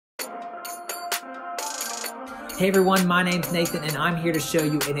Hey everyone, my name's Nathan and I'm here to show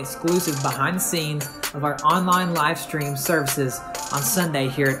you an exclusive behind the scenes of our online live stream services on Sunday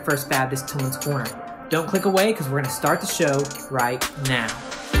here at First Baptist Tillmans Corner. Don't click away because we're going to start the show right now.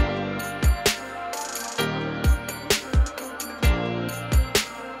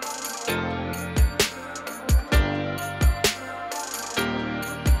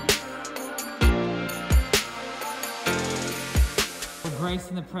 Grace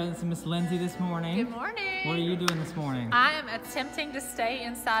in the presence of Miss Lindsay this morning. Good morning. What are you doing this morning? I am attempting to stay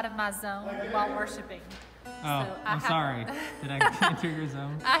inside of my zone while worshiping. Oh, I'm sorry. Did I enter your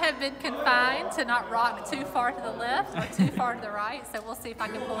zone? I have been confined to not rock too far to the left or too far to the right, so we'll see if I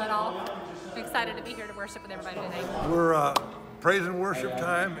can pull it off. I'm excited to be here to worship with everybody today. We're praise and worship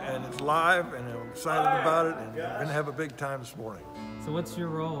time, and it's live, and I'm excited about it, and we're going to have a big time this morning. So what's your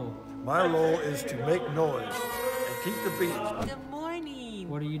role? My role is to make noise and keep the beat. Good morning.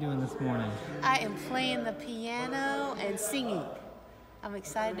 What are you doing this morning? I am playing the piano and singing. I'm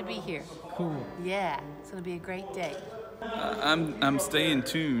excited to be here. Cool. Yeah, it's going to be a great day. I'm staying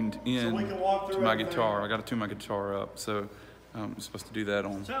tuned in to my guitar. I got to tune my guitar up, so I'm supposed to do that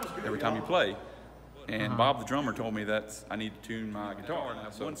on every time you play. And Bob the drummer told me that I need to tune my guitar and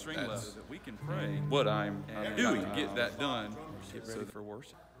have one string left so that we can pray. What I'm doing to get that done, get ready for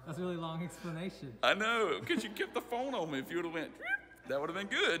worship. That's a really long explanation. I know, because you kept the phone on me. If you would have went, that would have been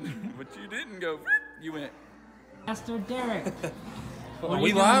good. But you didn't go, you went. Pastor Derek. Are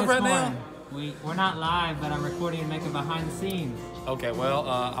we live right now? We're not live, but I'm recording and making behind the scenes. Okay, well,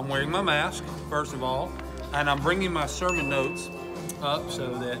 I'm wearing my mask, first of all, and I'm bringing my sermon notes up so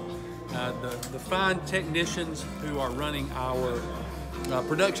that the fine technicians who are running our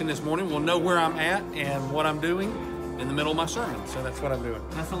production this morning will know where I'm at and what I'm doing in the middle of my sermon. So that's what I'm doing.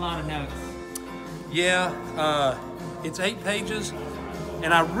 That's a lot of notes. Yeah, it's 8 pages,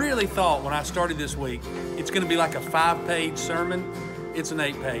 and I really thought when I started this week, it's going to be like a 5-page sermon. It's an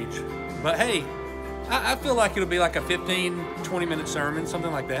 8-page. But hey, I feel like it'll be like a 15, 20-minute sermon,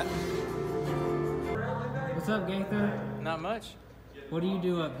 something like that. What's up, Gaither? Not much. What do you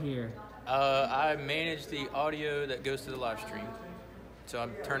do up here? I manage the audio that goes to the live stream. So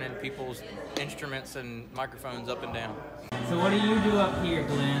I'm turning people's instruments and microphones up and down. So what do you do up here,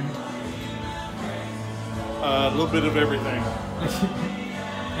 Glenn? A little bit of everything.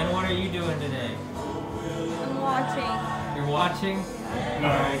 And what are you doing today? I'm watching. You're watching?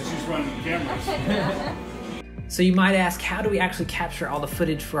 No, she's running the cameras. So you might ask, how do we actually capture all the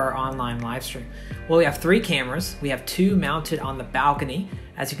footage for our online live stream? Well, we have 3 cameras. We have 2 mounted on the balcony.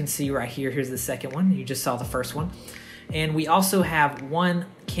 As you can see right here, here's the second one. You just saw the first one. And we also have 1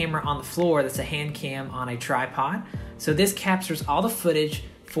 camera on the floor that's a hand cam on a tripod. So this captures all the footage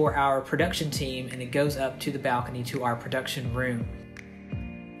for our production team, and it goes up to the balcony to our production room.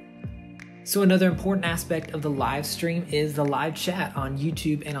 So another important aspect of the live stream is the live chat on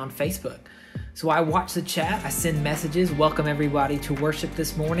YouTube and on Facebook. So I watch the chat, I send messages, welcome everybody to worship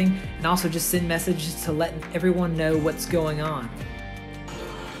this morning, and also just send messages to let everyone know what's going on.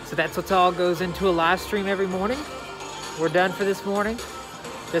 So that's what all goes into a live stream every morning. We're done for this morning.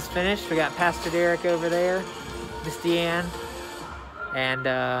 Just finished. We got Pastor Derek over there, Miss Deanne, and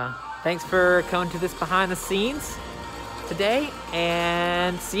thanks for coming to this behind the scenes today,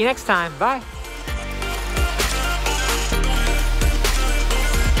 and see you next time. Bye.